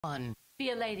1.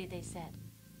 Be a lady, they said.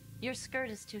 Your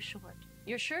skirt is too short.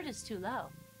 Your shirt is too low.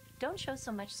 Don't show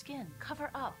so much skin.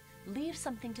 Cover up. Leave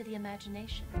something to the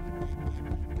imagination.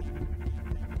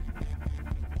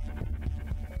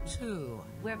 2.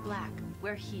 Wear black.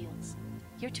 Wear heels.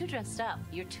 You're too dressed up.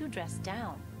 You're too dressed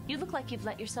down. You look like you've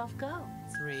let yourself go.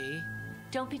 3.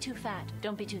 Don't be too fat.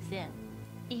 Don't be too thin.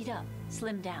 Eat up.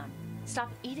 Slim down.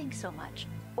 Stop eating so much.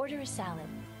 Order a salad.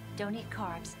 Don't eat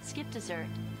carbs. Skip dessert.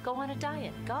 Go on a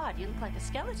diet. God, you look like a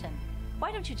skeleton.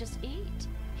 Why don't you just eat?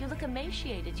 You look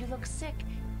emaciated. You look sick.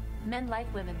 Men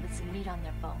like women with some meat on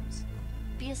their bones.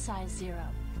 Be a size 0.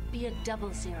 Be a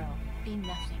double 0. Be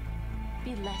nothing.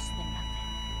 Be less than nothing.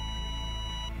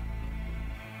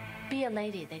 Be a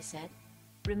lady, they said.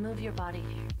 Remove your body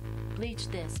hair. Bleach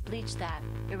this, bleach that.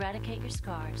 Eradicate your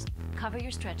scars. Cover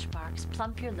your stretch marks.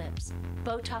 Plump your lips.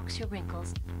 Botox your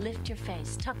wrinkles. Lift your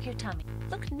face. Tuck your tummy.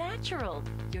 Look natural.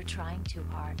 You're trying too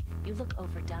hard. You look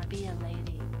overdone. Be a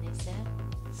lady, they said.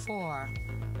 4.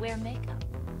 Wear makeup.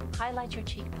 Highlight your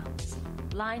cheekbones.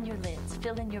 Line your lids.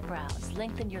 Fill in your brows.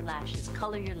 Lengthen your lashes.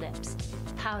 Color your lips.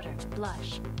 Powder,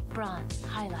 blush, bronze,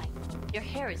 highlight. Your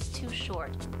hair is too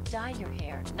short. Dye your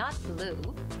hair, not blue.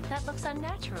 That looks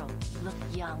unnatural. Look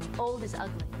young. Old is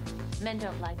ugly. Men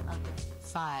don't like ugly.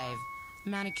 5.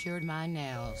 Manicured my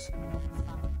nails.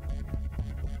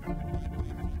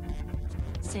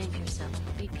 Save yourself.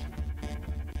 Be pure.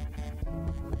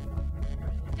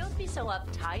 Don't be so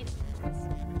uptight.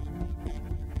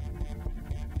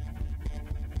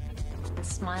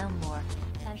 Smile more.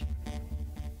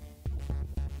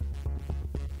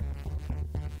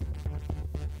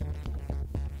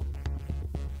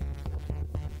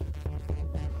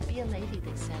 Be a lady,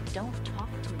 they said. Don't talk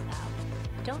too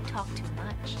loud. Don't talk too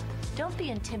much. Don't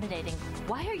be intimidating.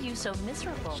 Why are you so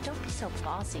miserable? Don't be so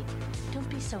bossy. Don't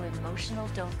be so emotional.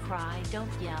 Don't cry. Don't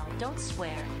yell. Don't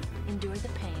swear. Endure the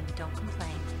pain. Don't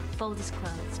complain. Fold his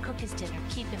clothes. Cook his dinner.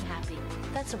 Keep him happy.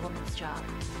 That's a woman's job.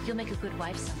 You'll make a good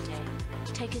wife someday.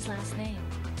 Take his last name.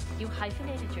 You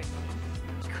hyphenated your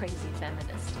name. Crazy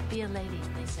feminist. Be a lady,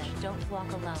 they said. Don't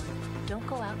walk alone. Don't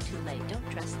go out too late. Don't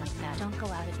dress like that. Don't go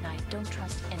out at night. Don't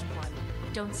trust anyone.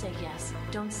 Don't say yes.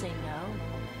 Don't say no.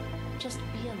 Just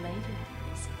be a lady,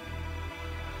 they said.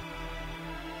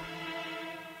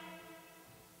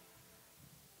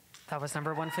 That was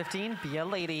number 115, Be a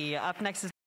Lady. Up next is